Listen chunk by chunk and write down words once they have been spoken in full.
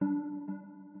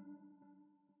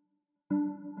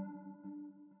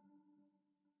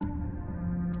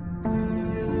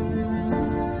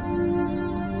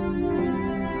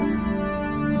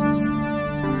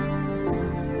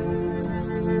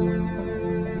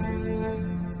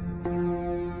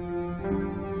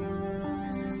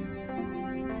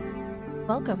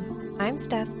Welcome. I'm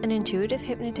Steph, an intuitive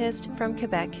hypnotist from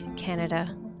Quebec,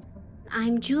 Canada.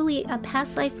 I'm Julie, a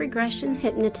past life regression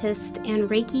hypnotist and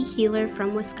Reiki healer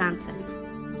from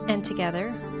Wisconsin. And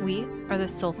together, we are the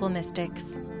Soulful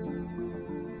Mystics.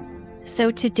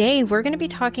 So today we're going to be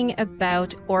talking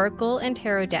about Oracle and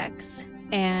Tarot decks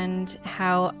and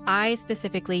how I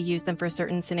specifically use them for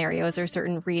certain scenarios or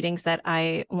certain readings that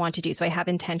I want to do. So I have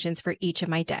intentions for each of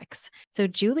my decks. So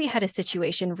Julie had a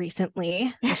situation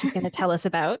recently that she's going to tell us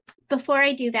about. Before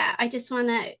I do that, I just want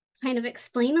to kind of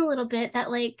explain a little bit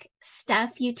that, like,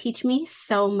 Steph, you teach me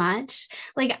so much.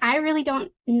 Like, I really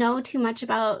don't know too much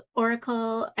about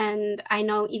Oracle, and I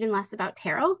know even less about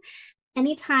tarot.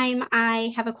 Anytime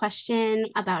I have a question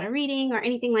about a reading or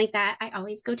anything like that, I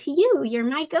always go to you. You're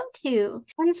my go-to.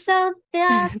 And so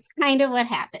that's kind of what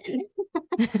happened.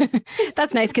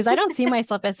 That's nice, because I don't see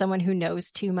myself as someone who knows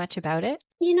too much about it.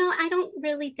 You know, I don't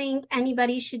really think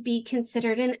anybody should be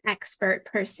considered an expert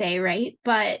per se, right?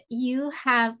 But you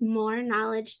have more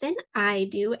knowledge than I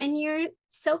do, and you're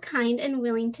so kind and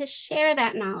willing to share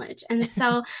that knowledge. And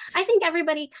so I think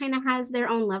everybody kind of has their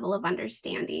own level of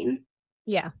understanding.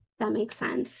 Yeah. That makes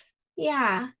sense.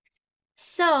 Yeah.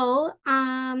 So,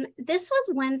 this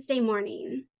was Wednesday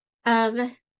morning of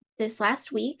this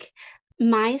last week.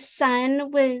 My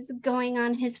son was going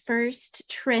on his first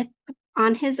trip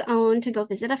on his own to go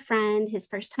visit a friend, his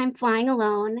first time flying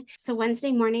alone. So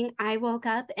Wednesday morning, I woke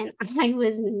up and I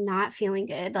was not feeling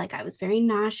good. Like, I was very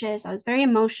nauseous. I was very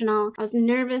emotional. I was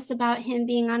nervous about him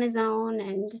being on his own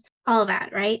and all of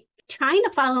that, right? Trying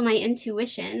to follow my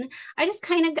intuition, I just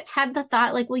kind of had the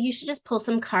thought, like, well, you should just pull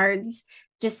some cards,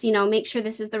 just, make sure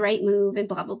this is the right move and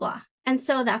blah, blah, blah. And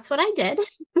so that's what I did.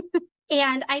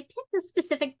 And I picked a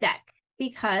specific deck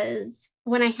because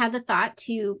when I had the thought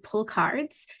to pull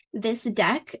cards, this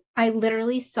deck, I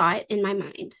literally saw it in my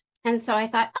mind. And so I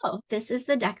thought, oh, this is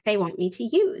the deck they want me to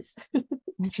use.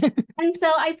 And so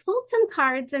I pulled some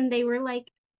cards and they were like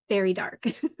very dark.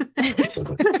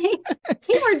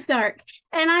 They were dark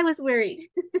and I was worried.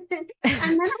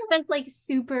 And then I was like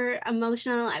super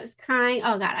emotional. I was crying.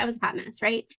 Oh God, I was a hot mess,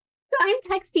 right? So I'm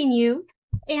texting you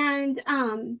and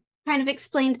kind of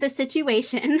explained the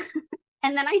situation.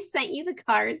 And then I sent you the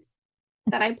cards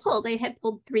that I pulled. I had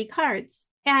pulled 3 cards.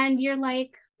 And you're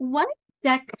like, what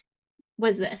deck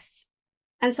was this?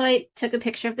 And so I took a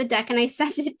picture of the deck and I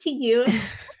sent it to you.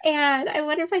 And I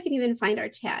wonder if I can even find our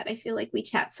chat. I feel like we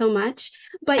chat so much.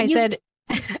 But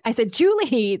I said,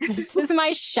 Julie, this is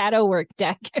my shadow work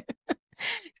deck.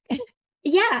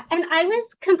 Yeah. And I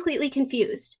was completely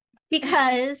confused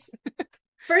because,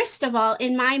 first of all,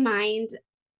 in my mind,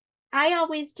 I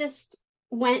always just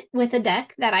went with a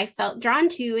deck that I felt drawn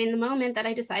to in the moment that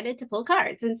I decided to pull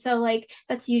cards. And so, like,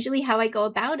 that's usually how I go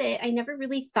about it. I never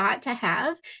really thought to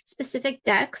have specific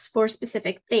decks for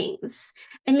specific things.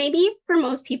 And maybe for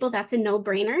most people, that's a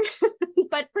no-brainer.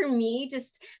 But for me,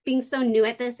 just being so new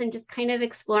at this and just kind of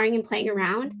exploring and playing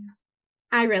around,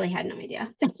 I really had no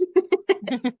idea.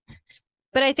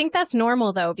 But I think that's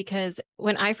normal, though, because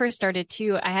when I first started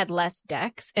too, I had less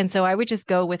decks. And so I would just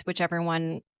go with whichever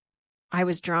one I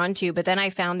was drawn to. But then I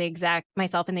found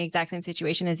myself in the exact same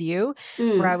situation as you,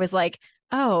 where I was like,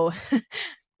 oh,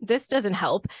 this doesn't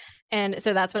help. And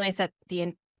so that's when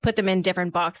I put them in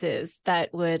different boxes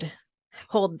that would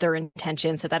hold their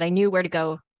intention so that I knew where to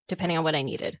go depending on what I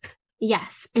needed.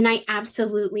 Yes. And I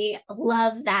absolutely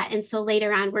love that. And so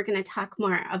later on, we're going to talk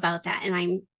more about that. And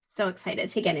I'm so excited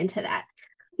to get into that.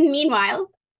 Meanwhile,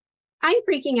 I'm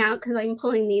freaking out because I'm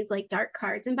pulling these like dark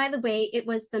cards. And by the way, it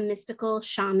was the Mystical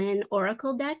Shaman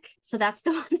Oracle deck. So that's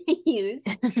the one I used.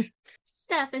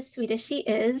 Steph, as sweet as she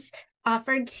is,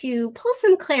 offered to pull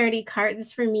some clarity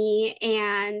cards for me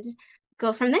and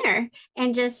go from there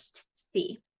and just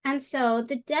see. And so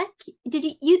the deck,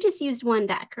 you just used one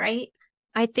deck, right?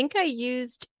 I think I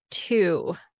used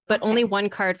 2, but only one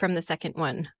card from the second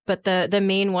one. But the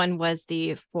main one was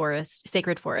the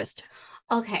Sacred Forest.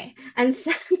 Okay. And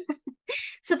so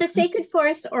the Sacred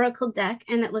Forest Oracle deck,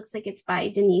 and it looks like it's by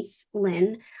Denise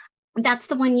Linn. That's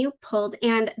the one you pulled.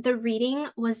 And the reading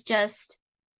was just,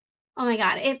 oh my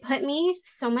God, it put me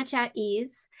so much at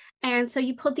ease. And so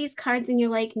you pulled these cards and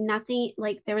you're like, nothing,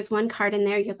 like there was one card in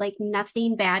there, you're like,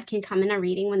 nothing bad can come in a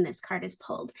reading when this card is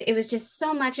pulled. It was just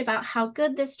so much about how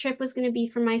good this trip was going to be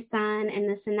for my son and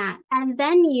this and that. And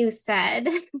then you said,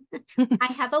 I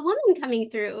have a woman coming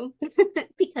through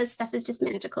because stuff is just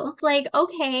magical. Like,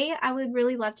 okay, I would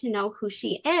really love to know who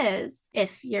she is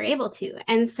if you're able to.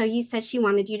 And so you said she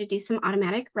wanted you to do some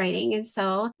automatic writing. And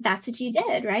so that's what you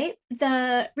did, right?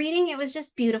 The reading, it was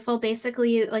just beautiful.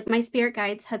 Basically, like my spirit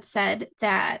guides had said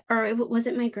that, or was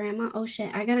it my grandma? Oh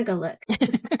shit, I gotta go look.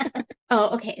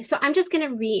 Oh, okay. So I'm just going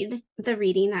to read the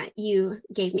reading that you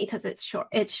gave me because it's short.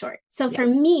 It's short. So for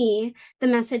me, the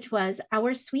message was,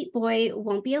 our sweet boy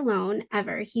won't be alone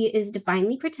ever. He is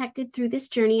divinely protected through this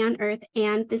journey on earth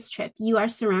and this trip. You are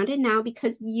surrounded now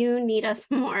because you need us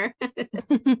more.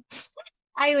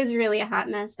 I was really a hot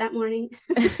mess that morning.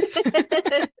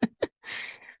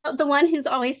 The one who's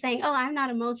always saying, oh, I'm not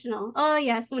emotional. Oh,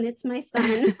 yes, when it's my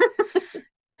son.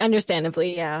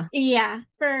 Understandably, yeah. Yeah.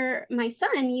 For my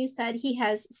son, you said he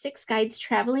has 6 guides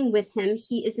traveling with him.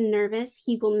 He is nervous.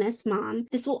 He will miss mom.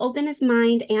 This will open his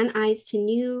mind and eyes to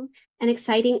new and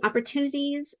exciting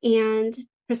opportunities and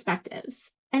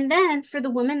perspectives. And then for the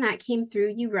woman that came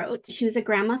through, you wrote, she was a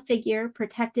grandma figure,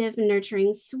 protective,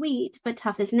 nurturing, sweet, but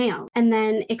tough as nails. And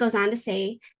then it goes on to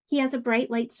say, he has a bright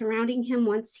light surrounding him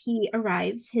once he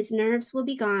arrives. His nerves will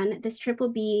be gone. This trip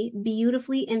will be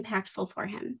beautifully impactful for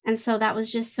him. And so that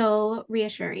was just so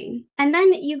reassuring. And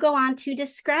then you go on to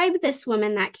describe this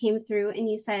woman that came through, and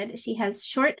you said she has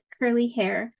short, curly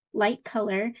hair, light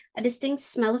color, a distinct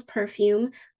smell of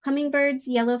perfume, hummingbirds,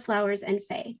 yellow flowers, and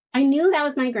fae. I knew that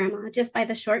was my grandma just by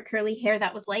the short curly hair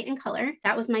that was light in color.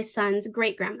 That was my son's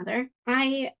great grandmother.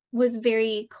 I was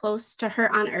very close to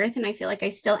her on earth, and I feel like I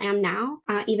still am now,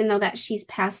 even though that she's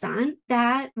passed on.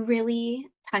 That really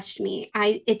touched me.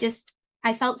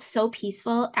 I felt so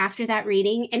peaceful after that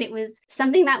reading. And it was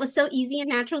something that was so easy and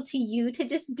natural to you to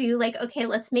just do, like, okay,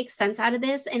 let's make sense out of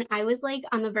this. And I was like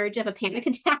on the verge of a panic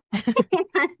attack.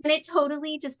 And it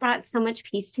totally just brought so much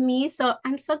peace to me. So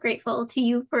I'm so grateful to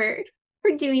you for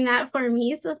doing that for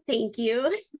me. So thank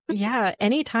you. Yeah,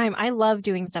 anytime. I love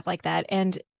doing stuff like that.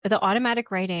 And the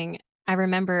automatic writing, I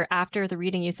remember after the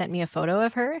reading, you sent me a photo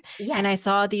of her. Yes. And I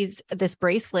saw this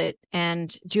bracelet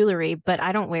and jewelry, but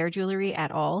I don't wear jewelry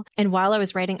at all. And while I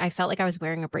was writing, I felt like I was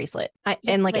wearing a bracelet.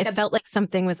 It felt like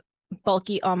something was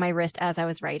bulky on my wrist as I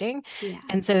was writing. Yeah.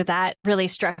 And so that really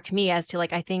struck me as to,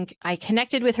 like, I think I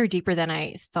connected with her deeper than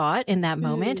I thought in that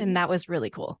moment. And that was really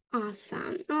cool.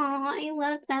 Awesome. Oh, I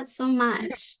love that so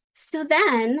much. So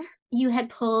then you had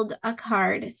pulled a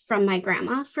card from my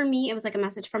grandma. For me, it was like a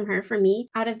message from her for me.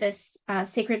 Out of this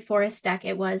Sacred Forest deck,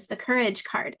 it was the Courage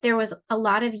card. There was a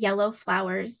lot of yellow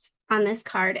flowers on this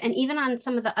card, and even on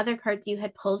some of the other cards you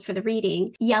had pulled for the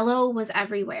reading, yellow was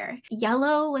everywhere.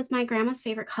 Yellow was my grandma's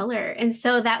favorite color. And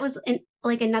so that was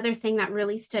another thing that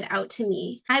really stood out to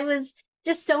me. I was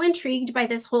just so intrigued by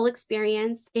this whole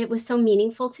experience. It was so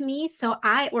meaningful to me. So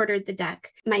I ordered the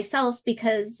deck myself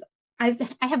because I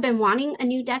have been wanting a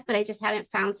new deck, but I just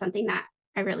hadn't found something that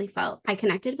I really felt I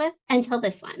connected with until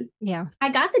this one. Yeah. I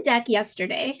got the deck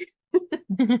yesterday.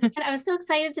 And I was so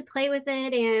excited to play with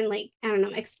it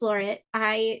and explore it.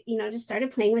 I, just started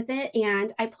playing with it,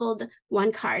 and I pulled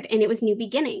one card, and it was New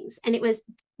Beginnings. And it was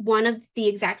one of the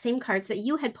exact same cards that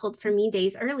you had pulled for me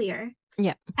days earlier.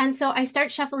 Yeah. And so I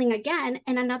start shuffling again,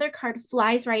 and another card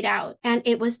flies right out. And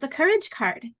it was the Courage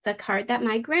card, the card that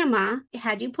my grandma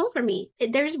had you pull for me.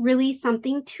 There's really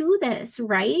something to this,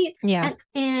 right? Yeah.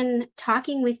 And in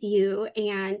talking with you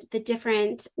and the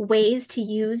different ways to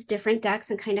use different decks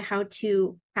and kind of how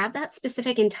to have that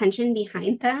specific intention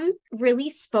behind them really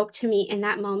spoke to me in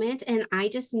that moment. And I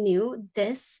just knew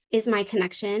this is my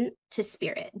connection to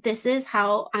spirit. This is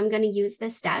how I'm going to use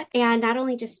this deck, and not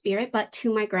only just spirit, but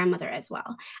to my grandmother as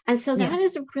well. And so that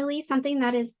is really something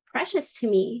that is precious to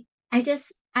me.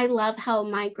 I love how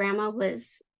my grandma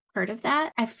was part of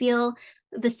that. I feel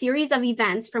the series of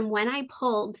events from when I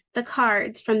pulled the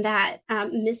cards from that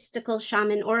mystical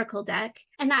shaman oracle deck.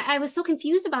 And I was so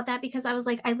confused about that because I was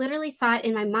like, I literally saw it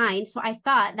in my mind. So I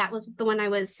thought that was the one I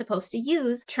was supposed to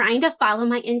use, trying to follow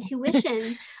my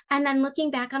intuition. And then looking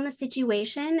back on the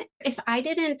situation, if I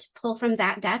didn't pull from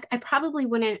that deck, I probably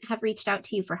wouldn't have reached out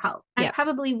to you for help. Yeah. I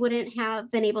probably wouldn't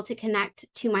have been able to connect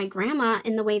to my grandma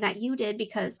in the way that you did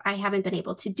because I haven't been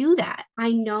able to do that.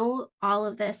 I know all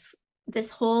of this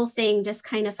whole thing just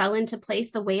kind of fell into place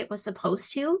the way it was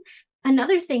supposed to.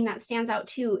 Another thing that stands out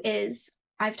too is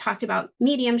I've talked about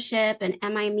mediumship and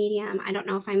am I a medium? I don't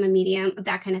know if I'm a medium,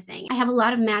 that kind of thing. I have a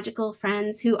lot of magical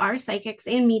friends who are psychics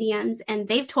and mediums, and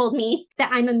they've told me that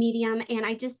I'm a medium, and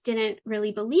I just didn't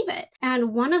really believe it.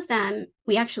 And one of them,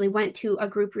 we actually went to a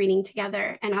group reading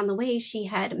together, and on the way she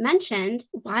had mentioned,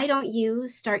 why don't you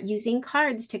start using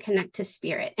cards to connect to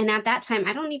spirit? And at that time,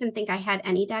 I don't even think I had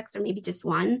any decks, or maybe just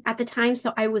one at the time.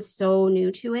 So I was so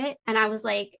new to it. And I was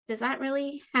like, does that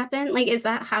really happen? Like, is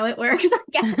that how it works?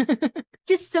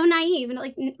 Just so naive and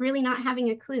like really not having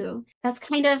a clue. That's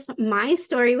kind of my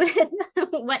story with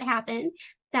what happened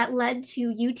that led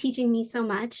to you teaching me so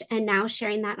much and now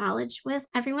sharing that knowledge with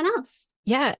everyone else.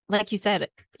 Yeah. Like you said,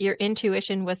 your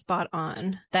intuition was spot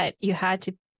on, that you had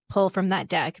to pull from that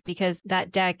deck, because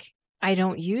that deck I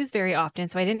don't use very often.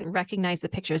 So I didn't recognize the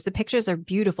pictures. The pictures are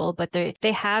beautiful, but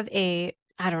they have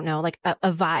I don't know, like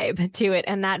a vibe to it.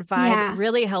 And that vibe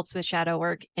really helps with shadow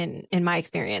work in my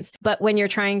experience. But when you're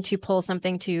trying to pull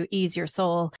something to ease your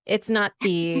soul, it's not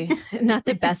the not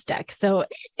the best deck. So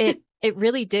it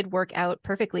really did work out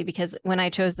perfectly, because when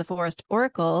I chose the Forest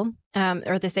Oracle,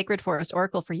 or the Sacred Forest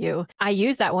Oracle for you, I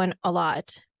use that one a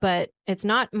lot, but it's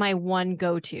not my one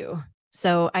go-to.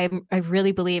 So I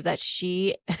really believe that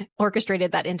she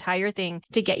orchestrated that entire thing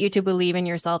to get you to believe in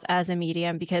yourself as a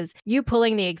medium, because you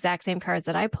pulling the exact same cards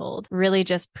that I pulled really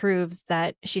just proves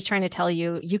that she's trying to tell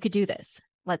you, you could do this.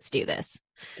 Let's do this.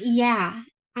 Yeah.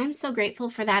 I'm so grateful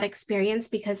for that experience,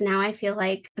 because now I feel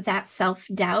like that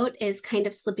self-doubt is kind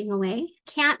of slipping away.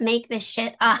 Can't make this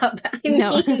shit up. I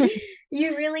mean,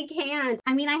 you really can't.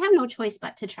 I mean, I have no choice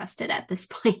but to trust it at this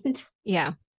point.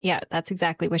 Yeah. Yeah. That's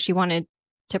exactly what she wanted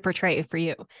to portray for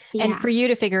you, and for you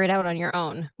to figure it out on your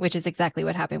own, which is exactly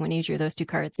what happened when you drew those two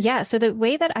cards. Yeah. So the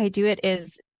way that I do it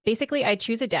is basically I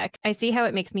choose a deck, I see how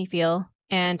it makes me feel,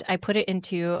 and I put it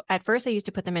into, at first I used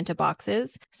to put them into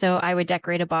boxes. So I would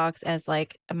decorate a box as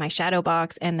like my shadow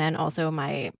box. And then also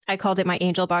I called it my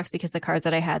angel box, because the cards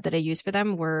that I had that I used for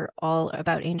them were all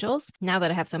about angels. Now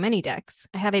that I have so many decks,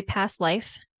 I have a past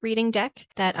life reading deck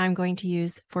that I'm going to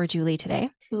use for Julie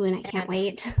today. Ooh, and I can't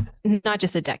wait. Not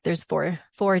just a deck. There's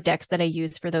four decks that I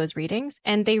use for those readings.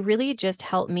 And they really just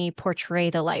help me portray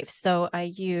the life. So I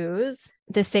use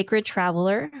the Sacred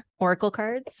Traveler Oracle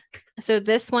cards. So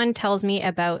this one tells me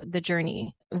about the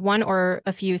journey, one or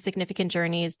a few significant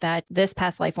journeys that this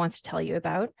past life wants to tell you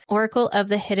about. Oracle of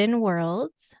the Hidden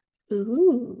Worlds.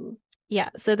 Ooh. Yeah.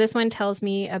 So this one tells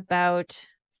me about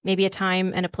maybe a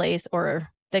time and a place, or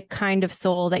the kind of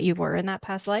soul that you were in that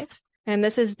past life. And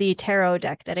this is the tarot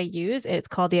deck that I use. It's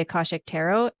called the Akashic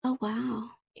Tarot. Oh, wow.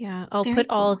 Yeah, I'll Very put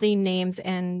all cool. the names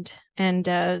and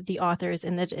the authors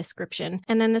in the description.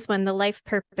 And then this one, the Life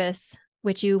Purpose,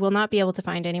 which you will not be able to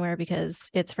find anywhere because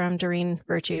it's from Doreen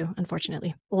Virtue,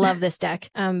 unfortunately. Love this deck,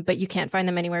 but you can't find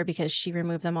them anywhere because she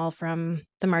removed them all from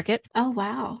the market. Oh,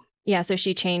 wow. Yeah, so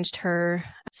she changed her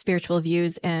spiritual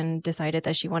views and decided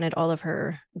that she wanted all of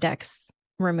her decks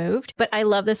removed. But I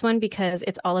love this one because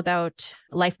it's all about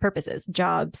life purposes,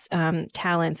 jobs,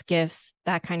 talents, gifts,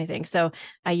 that kind of thing. So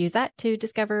I use that to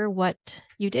discover what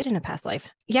you did in a past life.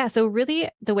 Yeah. So really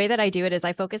the way that I do it is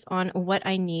I focus on what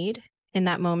I need in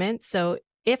that moment. So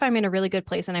if I'm in a really good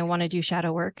place and I want to do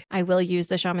shadow work, I will use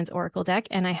the Shaman's Oracle deck.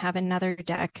 And I have another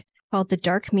deck called the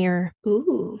Dark Mirror.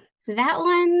 Ooh, that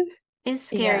one is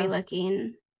scary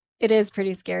looking. It is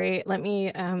pretty scary. Let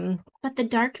me But the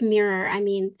Dark Mirror, I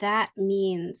mean, that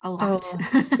means a lot.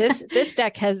 This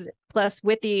deck has, plus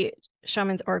with the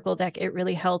Shaman's Oracle deck, it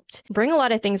really helped bring a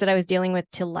lot of things that I was dealing with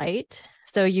to light.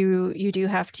 So you do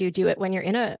have to do it when you're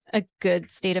in a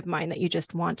good state of mind that you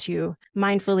just want to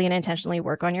mindfully and intentionally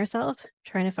work on yourself.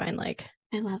 Trying to find I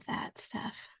love that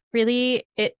stuff. Really,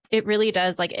 it really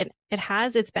does, it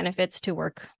has its benefits to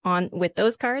work on with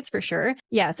those cards for sure.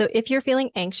 Yeah. So if you're feeling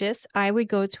anxious, I would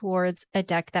go towards a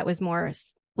deck that was more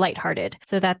lighthearted,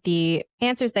 so that the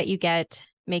answers that you get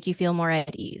make you feel more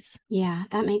at ease. Yeah,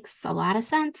 that makes a lot of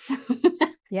sense.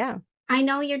 Yeah. I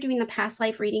know you're doing the past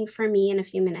life reading for me in a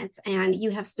few minutes, and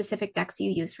you have specific decks you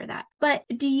use for that. But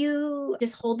do you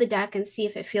just hold the deck and see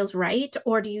if it feels right?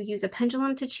 Or do you use a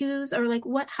pendulum to choose? Or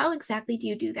how exactly do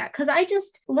you do that? Because I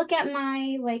just look at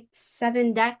my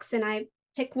 7 decks and I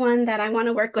pick one that I want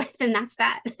to work with, and that's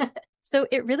that. So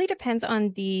it really depends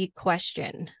on the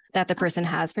question that the person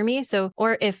has for me. So,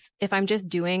 or if I'm just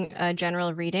doing a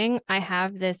general reading, I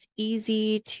have this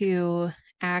easy to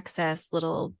access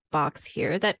little box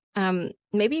here that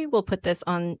maybe we'll put this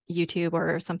on YouTube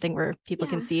or something where people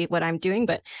can see what I'm doing.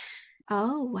 But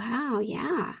oh, wow.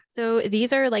 Yeah. So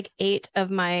these are 8 of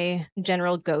my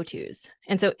general go-tos.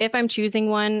 And so if I'm choosing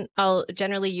one, I'll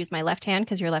generally use my left hand,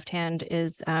 because your left hand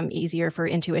is easier for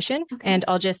intuition. Okay. And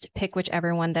I'll just pick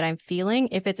whichever one that I'm feeling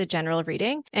if it's a general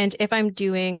reading. And if I'm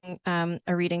doing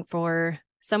a reading for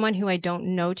someone who I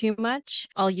don't know too much,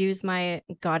 I'll use my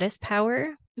goddess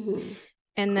power. Mm-hmm.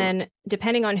 And then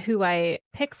depending on who I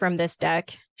pick from this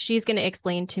deck, she's going to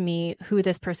explain to me who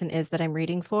this person is that I'm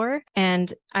reading for.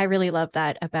 And I really love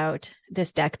that about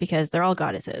this deck, because they're all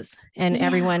goddesses, and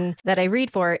everyone that I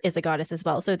read for is a goddess as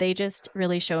well. So they just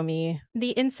really show me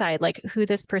the inside, who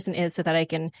this person is, so that I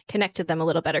can connect to them a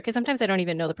little better. Because sometimes I don't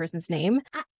even know the person's name.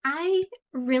 I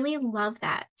really love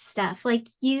that stuff. I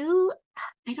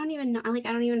don't even know. I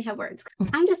don't even have words.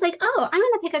 I'm just oh, I'm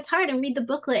going to pick a card and read the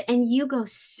booklet. And you go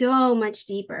so much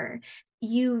deeper.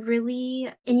 You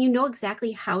really, and you know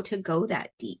exactly how to go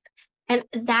that deep. And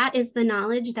that is the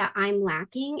knowledge that I'm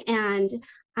lacking. And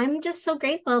I'm just so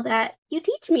grateful that you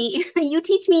teach me. You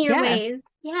teach me your Yeah. ways.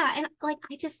 Yeah. And like,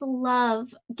 I just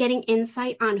love getting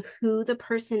insight on who the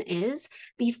person is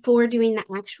before doing the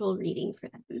actual reading for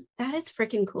them. That is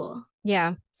freaking cool.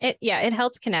 It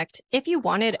helps connect. If you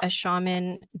wanted a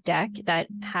shaman deck that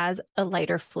has a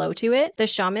lighter flow to it, the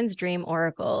Shaman's Dream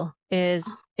Oracle is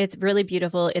Oh, it's really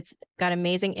beautiful. It's got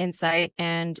amazing insight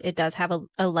and it does have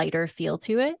a lighter feel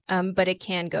to it. But it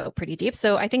can go pretty deep.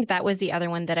 So I think that was the other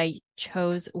one that I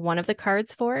chose one of the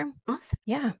cards for. awesome.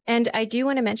 Yeah. And I do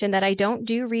want to mention that I don't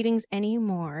do readings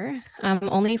anymore,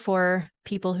 only for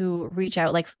people who reach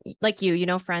out like you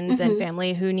know, friends and Mhm.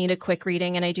 family who need a quick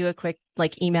reading, and I do a quick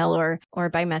like email or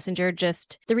by messenger.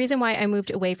 Just the reason why I moved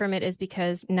away from it is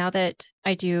because now that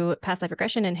I do past life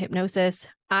regression and hypnosis,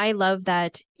 I love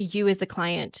that you as the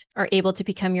client are able to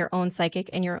become your own psychic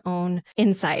and your own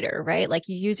insider, right? Like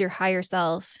you use your higher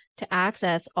self to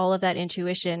access all of that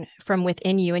intuition from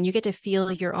within you, and you get to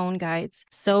feel your own guides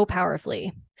so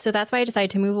powerfully. So that's why I decided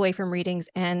to move away from readings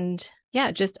and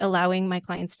just allowing my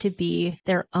clients to be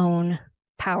their own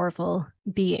powerful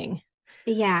being.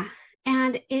 Yeah.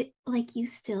 And it like you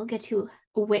still get to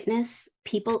witness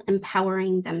people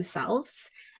empowering themselves.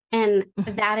 And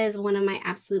that is one of my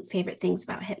absolute favorite things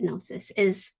about hypnosis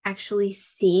is actually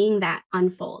seeing that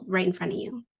unfold right in front of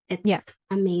you. It's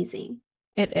amazing.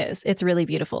 It is. It's really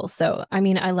beautiful. So, I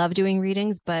mean, I love doing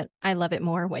readings, but I love it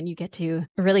more when you get to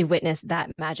really witness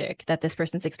that magic that this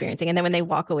person's experiencing. And then when they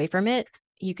walk away from it,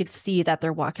 you could see that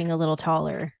they're walking a little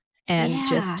taller and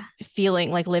just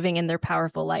feeling like living in their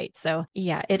powerful light. So,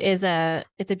 yeah, it's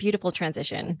a beautiful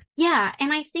transition. Yeah.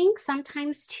 And I think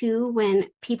sometimes too, when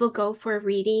people go for a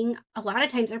reading, a lot of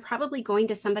times they're probably going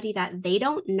to somebody that they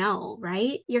don't know,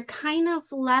 right? You're kind of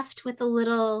left with a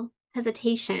little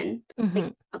hesitation.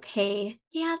 Like, okay,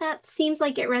 yeah, that seems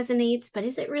like it resonates, but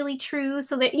is it really true?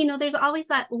 So that, there's always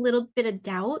that little bit of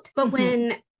doubt. But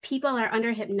when people are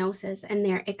under hypnosis and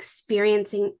they're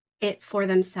experiencing it for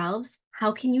themselves,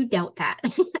 how can you doubt that?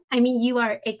 I mean, you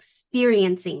are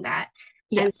experiencing that.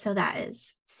 Yeah. And so that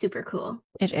is super cool.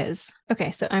 It is.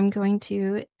 Okay, so I'm going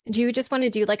to, do you just want to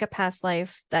do like a past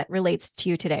life that relates to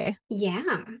you today? Yeah.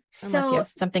 Unless you have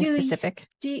something specific.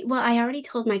 Well, I already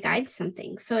told my guide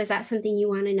something. So is that something you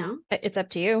want to know? It's up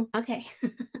to you. Okay.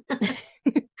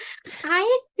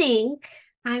 I think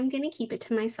I'm going to keep it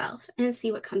to myself and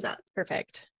see what comes up.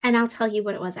 Perfect. And I'll tell you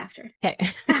what it was after. Okay.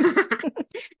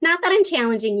 Not that I'm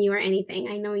challenging you or anything.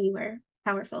 I know you are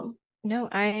powerful. No,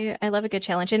 I love a good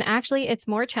challenge. And actually, it's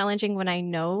more challenging when I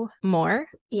know more.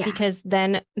 Yeah. Because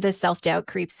then the self-doubt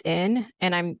creeps in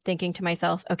and I'm thinking to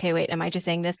myself, okay, wait, am I just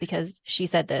saying this because she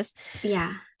said this?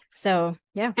 Yeah. So,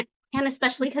 yeah. And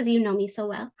especially because you know me so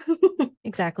well.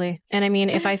 Exactly. And I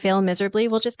mean, if I fail miserably,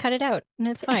 we'll just cut it out and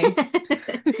it's fine.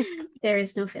 There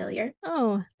is no failure.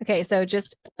 Oh, okay. So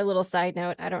just a little side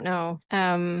note. I don't know.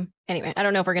 Anyway, I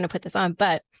don't know if we're going to put this on,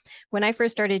 but when I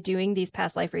first started doing these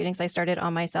past life readings, I started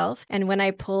on myself. And when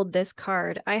I pulled this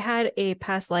card, I had a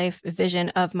past life vision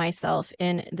of myself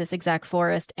in this exact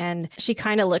forest. And she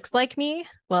kind of looks like me.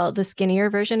 Well, the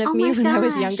skinnier version of me when I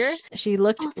was younger. She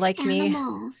looked like me.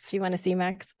 Do you want to see,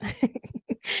 Max?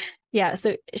 Yeah.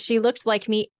 So she looked like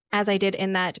me as I did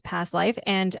in that past life.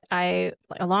 And a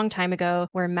long time ago,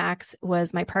 where Max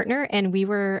was my partner and we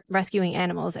were rescuing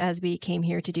animals as we came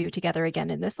here to do together again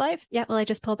in this life. Yeah, well, I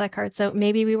just pulled that card. So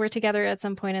maybe we were together at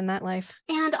some point in that life.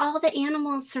 And all the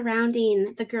animals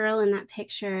surrounding the girl in that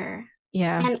picture.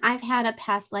 Yeah. And I've had a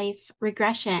past life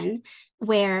regression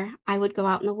where I would go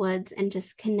out in the woods and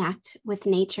just connect with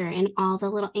nature and all the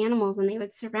little animals, and they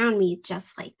would surround me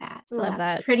just like that. So Love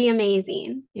that. Pretty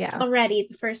amazing. Yeah. Already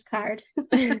the first card.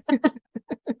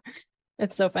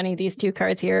 It's so funny. These two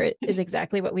cards here is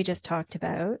exactly what we just talked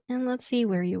about. And let's see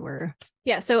where you were.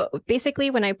 Yeah. So basically,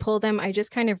 when I pull them, I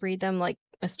just kind of read them like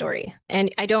a story.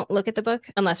 And I don't look at the book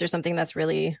unless there's something that's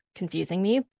really confusing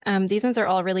me. These ones are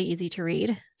all really easy to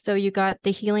read. So you got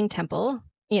the Healing Temple,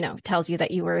 tells you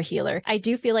that you were a healer. I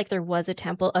do feel like there was a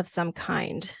temple of some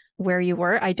kind where you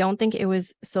were. I don't think it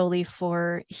was solely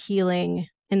for healing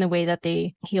in the way that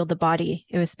they healed the body.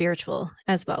 It was spiritual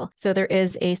as well. So there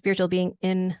is a spiritual being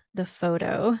in the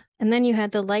photo. And then you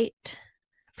had the Light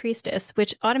Priestess,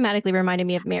 which automatically reminded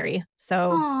me of Mary. So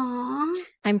Aww,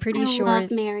 I'm pretty sure. I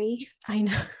love Mary. I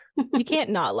know. You can't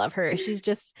not love her. She's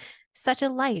just such a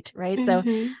light, right? So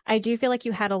I do feel like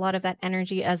you had a lot of that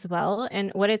energy as well.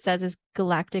 And what it says is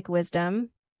galactic wisdom,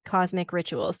 cosmic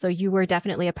rituals. So you were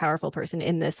definitely a powerful person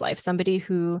in this life, somebody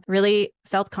who really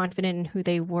felt confident in who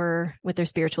they were with their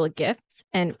spiritual gifts,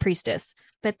 and priestess.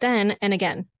 But then, and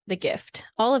again, the gift.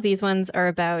 All of these ones are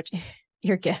about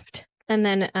your gift. And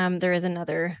then there is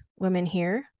another woman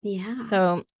here. Yeah.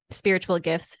 So spiritual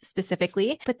gifts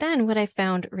specifically. But then what I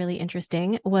found really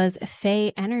interesting was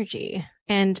Fae energy.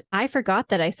 And I forgot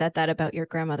that I said that about your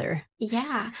grandmother.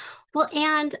 Yeah. Well,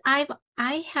 and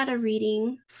I had a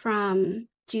reading from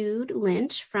Jude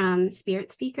Lynch from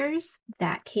Spirit Speakers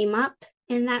that came up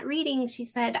in that reading. She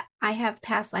said, I have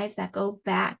past lives that go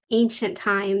back ancient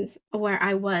times where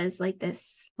I was like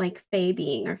this, like fae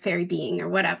being or fairy being or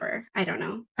whatever. I don't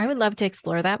know. I would love to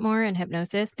explore that more in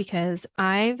hypnosis because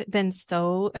I've been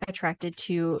so attracted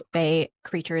to fae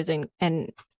creatures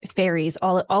and fairies,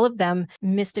 all of them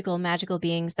mystical, magical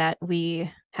beings that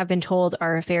we have been told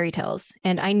are fairy tales.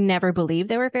 And I never believed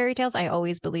they were fairy tales. I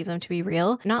always believed them to be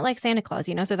real, not like Santa Claus,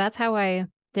 you know? So that's how I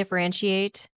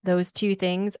differentiate those two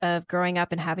things of growing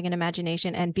up and having an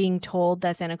imagination and being told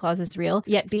that Santa Claus is real,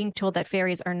 yet being told that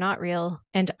fairies are not real.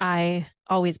 And I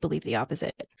always believe the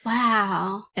opposite.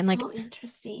 Wow. And so like,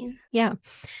 interesting. yeah.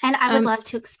 And I would love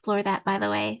to explore that, by the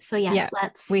way. So yes, yeah,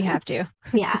 let's. We have to.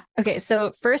 Yeah. Okay.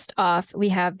 So first off, we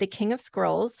have the King of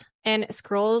Scrolls. And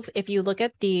scrolls, if you look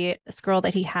at the scroll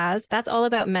that he has, that's all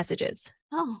about messages.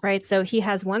 Oh. Right. So he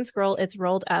has one scroll, it's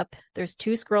rolled up. There's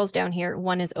two scrolls down here.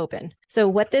 One is open. So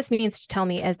what this means to tell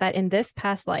me is that in this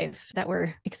past life that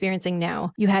we're experiencing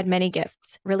now, you had many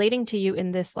gifts relating to you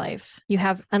in this life. You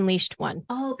have unleashed one.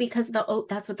 Oh, because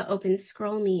that's what the open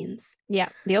scroll means. Yeah.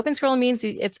 The open scroll means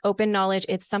it's open knowledge.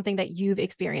 It's something that you've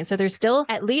experienced. So there's still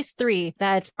at least 3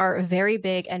 that are very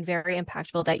big and very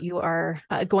impactful that you are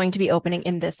going to be opening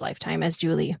in this lifetime as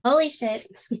Julie. Holy shit.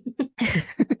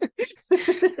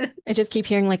 I just keep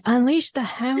hearing like, unleash the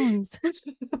hounds.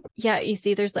 Yeah, you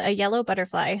see there's a yellow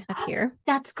butterfly up here.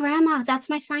 That's grandma. That's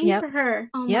my sign for her.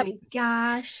 Oh Yep. my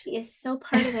gosh. She is so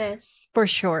part of this. For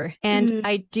sure. And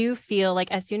I do feel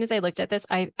like as soon as I looked at this,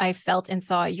 I felt and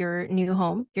saw your new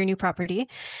home, your new property.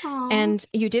 Aww. And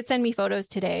you did send me photos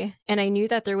today. And I knew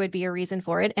that there would be a reason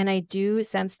for it. And I do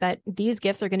sense that these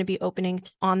gifts are going to be opening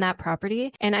on that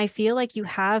property. And I feel like you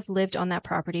have lived on that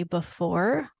property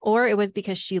before, or it was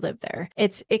because she lived there.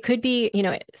 It could be, you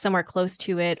know, somewhere close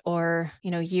to it, or,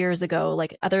 you know, years ago,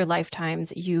 like other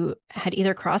lifetimes, you had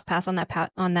either crossed paths on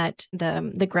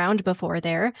the ground before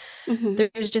there. Mm-hmm.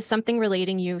 There's just something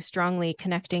relating you strongly,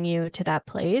 connecting you to that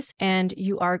place. And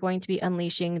you are going to be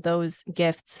unleashing those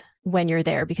gifts when you're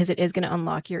there, because it is going to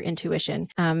unlock your intuition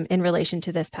in relation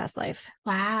to this past life.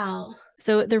 Wow.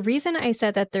 So the reason I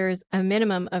said that there's a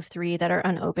minimum of 3 that are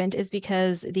unopened is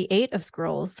because the 8 of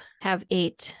scrolls have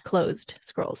 8 closed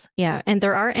scrolls. Yeah. And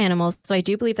there are animals. So I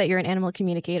do believe that you're an animal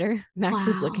communicator. Max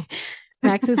is looking.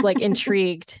 Max is like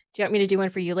intrigued. Do you want me to do one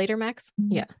for you later, Max?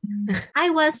 Yeah. I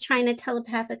was trying to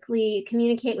telepathically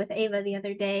communicate with Ava the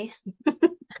other day.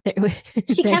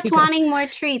 She kept wanting more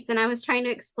treats, and I was trying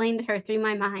to explain to her through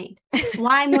my mind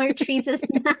why more treats is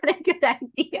not a good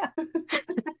idea.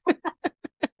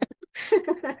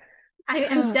 I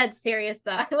am dead serious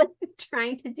though. I was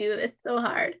trying to do this so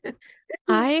hard.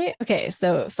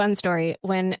 So fun story.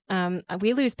 When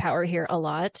we lose power here a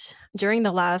lot during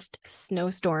the last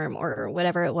snowstorm or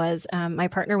whatever it was, my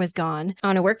partner was gone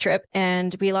on a work trip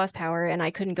and we lost power and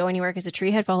I couldn't go anywhere because a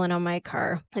tree had fallen on my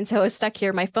car. And so I was stuck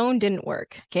here. My phone didn't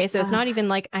work. Okay. So it's not even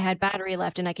like I had battery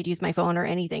left and I could use my phone or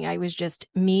anything. I was just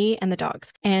me and the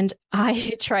dogs. And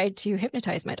I tried to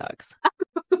hypnotize my dogs.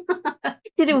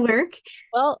 Did it work?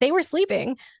 Well, they were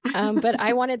sleeping, but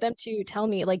I wanted them to tell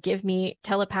me, like, give me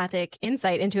telepathic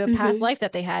insight into a past life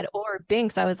that they had, or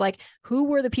Binks. I was like, who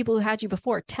were the people who had you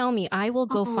before? Tell me, I will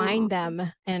go find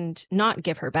them and not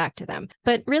give her back to them,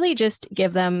 but really just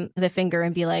give them the finger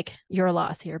and be like, you're a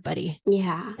loss here, buddy.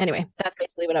 Yeah. Anyway, that's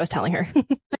basically what I was telling her.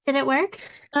 Did it work?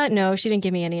 No, she didn't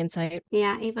give me any insight.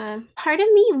 Yeah, Ava. Part of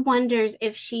me wonders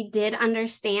if she did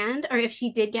understand or if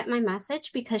she did get my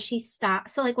message, because she stopped.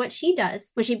 So like what she does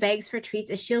when she begs for treats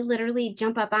is she'll literally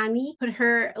jump up on me, put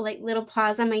her like little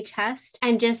paws on my chest,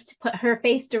 and just put her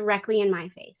face directly in my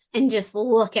face and just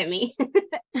look at me.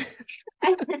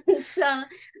 And so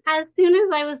as soon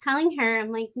as I was telling her,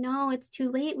 I'm like, no, it's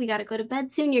too late. We got to go to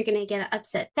bed soon. You're going to get an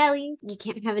upset belly. You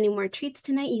can't have any more treats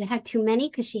tonight. You had too many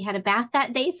because she had a bath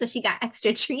that day. So she got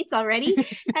extra treats already.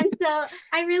 And so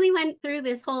I really went through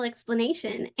this whole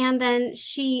explanation. And then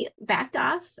she backed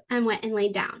off and went and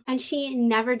laid down. And she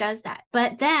never does that.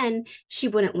 But then she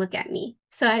wouldn't look at me.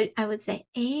 So I would say,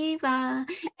 Ava,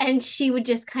 and she would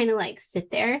just kind of like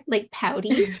sit there, like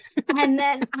pouty. And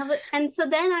then so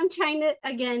then I'm trying to,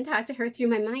 again, talk to her through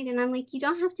my mind. And I'm like, you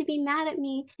don't have to be mad at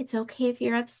me. It's okay if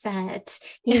you're upset.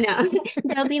 You know,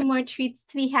 there'll be more treats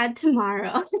to be had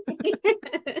tomorrow.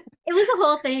 It was a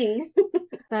whole thing.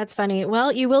 That's funny.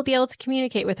 Well, you will be able to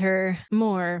communicate with her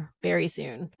more very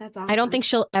soon. That's awesome. I don't think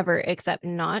she'll ever accept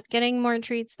not getting more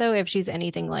treats, though, if she's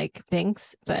anything like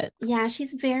Binks. But yeah,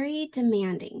 she's very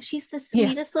demanding. She's the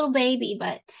sweetest little baby,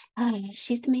 but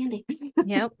she's demanding.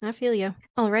 Yep, I feel you.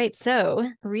 All right. So,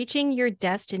 reaching your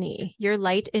destiny, your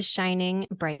light is shining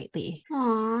brightly.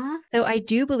 Aww. So, I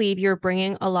do believe you're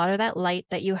bringing a lot of that light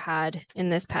that you had in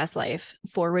this past life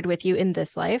forward with you in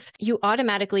this life. You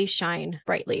automatically shine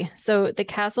brightly. So, the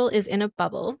castle is in a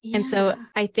bubble. And so, Yeah.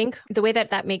 I think the way that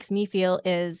that makes me feel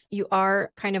is you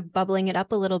are kind of bubbling it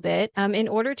up a little bit in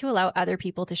order to allow other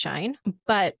people to shine.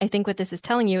 But I think what this is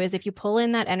telling you is if you pull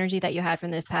in that energy that you had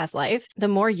from this past life, the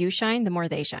more you shine, the more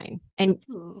they shine. And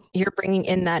Ooh. you're bringing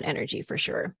in that energy for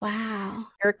sure. Wow.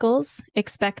 Miracles,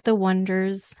 expect the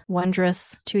wondrous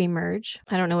to emerge.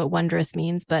 I don't know what wondrous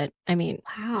means, but I mean,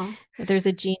 Wow. there's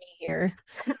a genie here.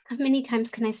 How many times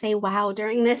can I say wow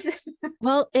during this?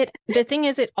 Well, the thing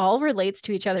is, it all relates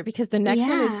to each other because the next one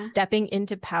Yeah. is stepping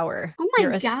into power. Oh my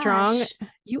You're gosh.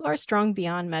 you are strong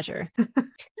beyond measure.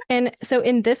 And so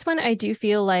in this one, I do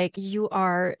feel like you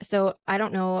are. So I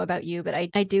don't know about you, but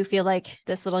I do feel like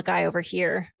this little guy over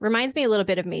here reminds me a little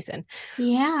bit of Mason.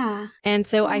 Yeah. And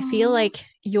so I feel Aw. like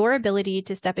your ability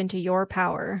to step into your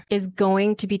power is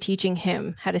going to be teaching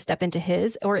him how to step into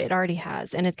his, or it already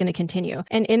has, and it's going to continue.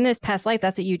 And in this past life,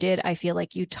 that's what you did. I feel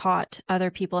like you taught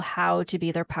other people how to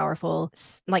be their powerful,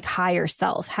 like higher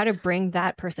self, how to bring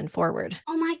that person forward.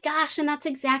 Oh my gosh. And that's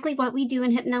exactly what we do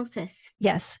in hypnosis.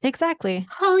 Yes, exactly.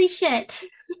 Holy shit.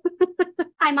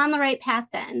 I'm on the right path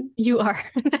then. You are.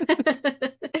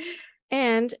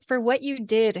 And for what you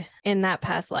did in that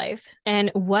past life and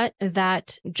what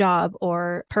that job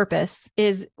or purpose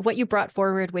is, what you brought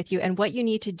forward with you and what you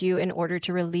need to do in order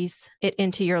to release it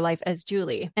into your life as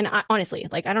Julie. And honestly,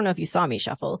 like, I don't know if you saw me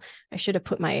shuffle. I should have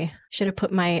put my Oh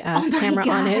my camera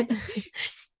on it. God.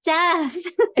 Steph.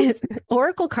 It's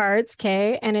Oracle cards,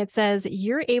 Kay, and it says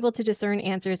you're able to discern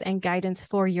answers and guidance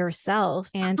for yourself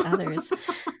and others.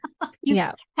 You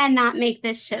Yeah. cannot make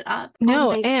this shit up.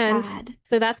 No, Oh my and God.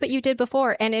 so that's what you did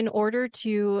before. And in order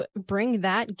to bring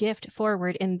that gift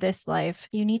forward in this life,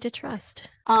 you need to trust.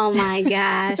 Oh my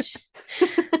gosh.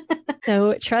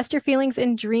 So trust your feelings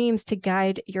and dreams to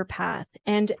guide your path.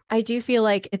 And I do feel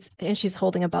like and she's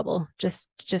holding a bubble, just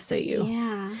so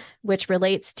Yeah. which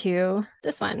relates to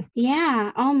this one.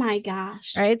 Yeah. Oh my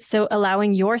gosh. Right. So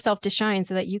allowing yourself to shine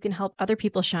so that you can help other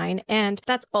people shine. And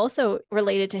that's also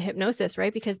related to hypnosis,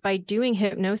 right? Because by doing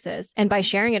hypnosis and by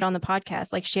sharing it on the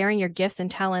podcast, like sharing your gifts and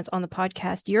talents on the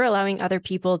podcast, you're allowing other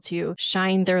people to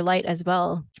shine their light as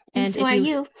well. And so are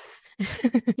you.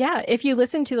 Yeah, if you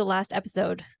listen to the last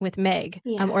episode with Meg,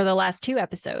 Yeah. or the last two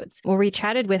episodes, where we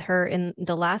chatted with her in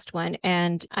the last one,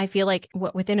 and I feel like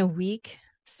within a week,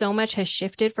 so much has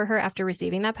shifted for her after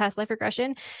receiving that past life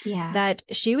regression Yeah. that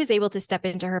she was able to step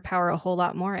into her power a whole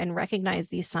lot more and recognize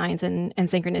these signs and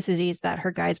synchronicities that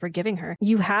her guides were giving her.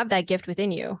 You have that gift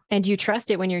within you and you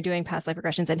trust it when you're doing past life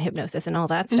regressions and hypnosis and all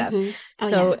that stuff. Mhm. Oh,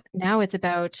 So yeah. now it's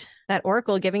about that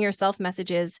oracle giving yourself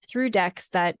messages through decks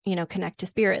that, connect to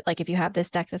spirit. Like if you have this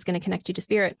deck that's going to connect you to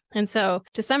spirit. And so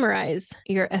to summarize,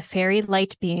 you're a fairy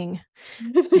light being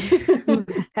who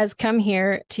has come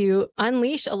here to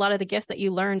unleash a lot of the gifts that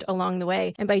you learned along the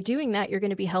way. And by doing that, you're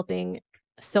going to be helping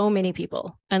so many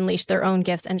people unleash their own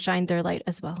gifts and shine their light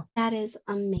as well. That is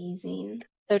amazing.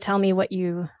 So tell me what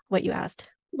you asked.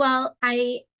 Well,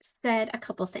 I said a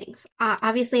couple things.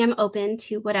 Obviously, I'm open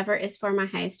to whatever is for my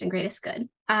highest and greatest good.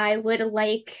 I would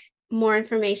like more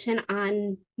information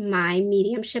on my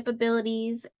mediumship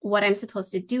abilities, what I'm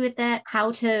supposed to do with that,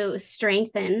 how to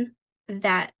strengthen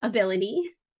that ability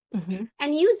Mm-hmm.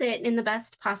 and use it in the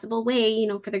best possible way,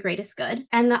 for the greatest good.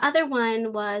 And the other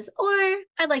one was, or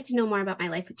I'd like to know more about my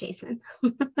life with Jason,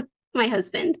 my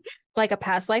husband. Like a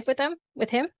past life with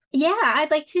him? Yeah,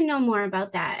 I'd like to know more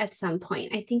about that at some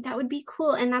point. I think that would be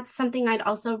cool. And that's something I'd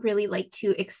also really like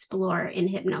to explore in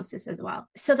hypnosis as well.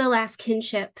 So the last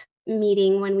kinship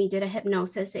meeting when we did a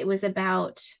hypnosis, it was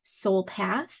about soul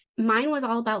path. Mine was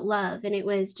all about love, and it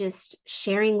was just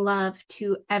sharing love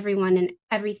to everyone and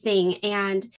everything.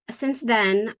 And since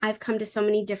then, I've come to so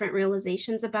many different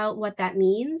realizations about what that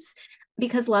means,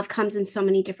 because love comes in so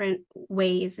many different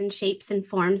ways and shapes and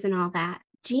forms and all that.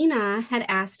 Gina had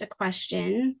asked a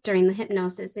question during the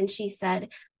hypnosis, and she said,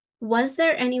 was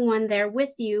there anyone there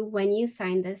with you when you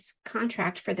signed this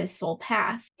contract for this soul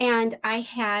path? And I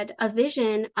had a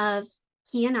vision of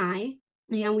he and I,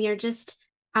 we are just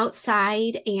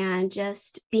outside and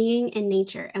just being in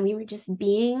nature, and we were just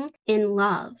being in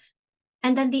love.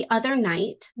 And then the other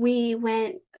night we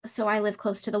went So I live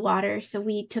close to the water. So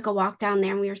we took a walk down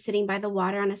there and we were sitting by the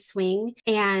water on a swing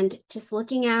and just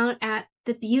looking out at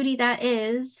the beauty that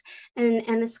is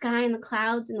and the sky and the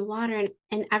clouds and the water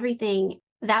and everything.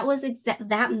 That was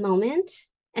that moment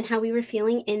and how we were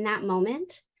feeling in that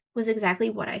moment was exactly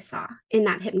what I saw in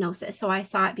that hypnosis. So I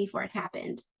saw it before it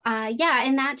happened. Yeah,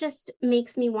 and that just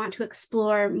makes me want to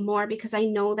explore more because I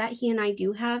know that he and I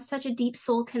do have such a deep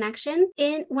soul connection.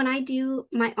 In when I do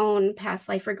my own past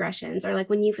life regressions or like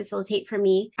when you facilitate for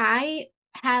me, I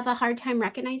have a hard time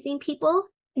recognizing people.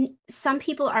 Some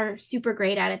people are super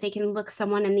great at it. They can look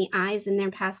someone in the eyes in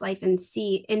their past life and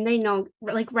see, and they know,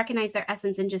 like recognize their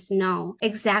essence and just know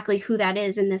exactly who that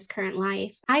is in this current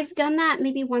life. I've done that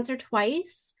maybe once or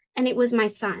twice, and it was my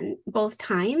son both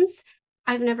times.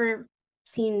 I've never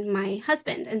seen my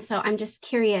husband. And so I'm just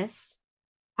curious.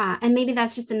 And maybe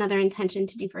that's just another intention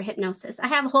to do for hypnosis. I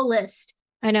have a whole list.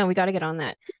 I know, we got to get on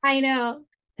that. I know.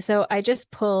 So I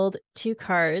just pulled 2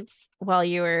 cards while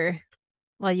you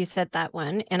said that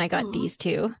one, and I got these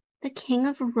 2. The King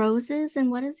of Roses, and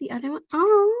what is the other one?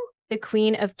 Oh, the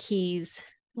Queen of Keys.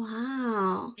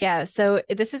 Wow. Yeah, so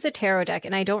this is a tarot deck,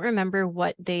 and I don't remember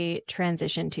what they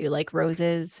transition to. Like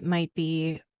roses might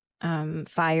be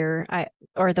fire,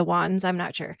 or the wands. I'm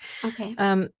not sure. Okay.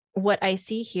 What I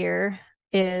see here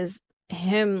is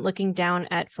him looking down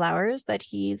at flowers that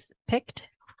he's picked,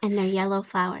 and they're yellow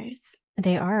flowers.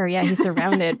 They are. Yeah, he's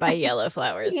surrounded by yellow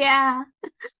flowers. Yeah.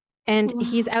 And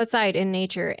he's outside in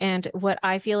nature. And what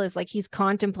I feel is like he's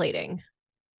contemplating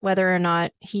whether or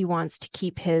not he wants to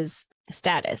keep his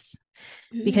status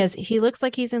because he looks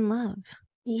like he's in love.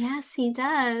 Yes, he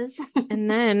does. And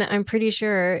then I'm pretty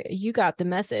sure you got the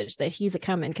message that he's a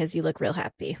coming because you look real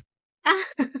happy.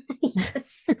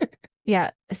 Yes.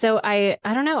 Yeah. So I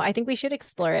don't know. I think we should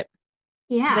explore it.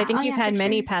 Yeah. Because I think you've had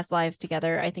many past lives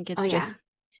together. I think it's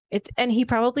and he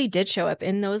probably did show up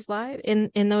in those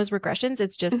in those regressions.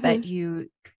 It's just that you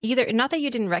either, not that you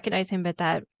didn't recognize him, but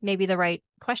that maybe the right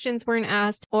questions weren't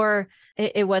asked, or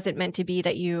it wasn't meant to be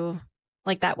that you,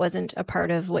 like, that wasn't a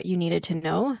part of what you needed to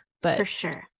know. But for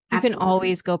sure. You can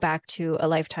always go back to a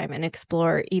lifetime and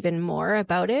explore even more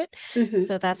about it.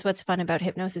 So that's what's fun about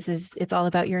hypnosis, is it's all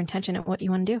about your intention and what you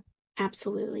want to do.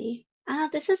 Absolutely.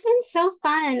 This has been so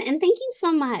fun. And thank you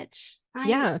so much.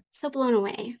 I'm so blown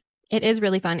away. It is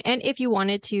really fun. And if you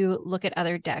wanted to look at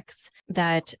other decks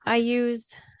that I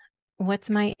use, what's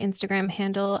my Instagram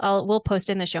handle? We'll post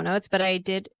in the show notes, but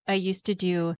I used to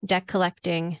do deck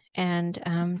collecting and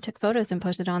took photos and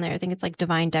posted on there. I think it's like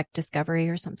Divine Deck Discovery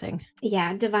or something.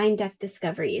 Yeah, Divine Deck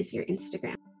Discovery is your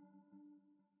Instagram.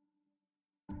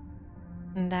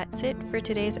 And that's it for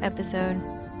today's episode.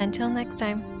 Until next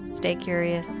time, stay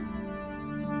curious.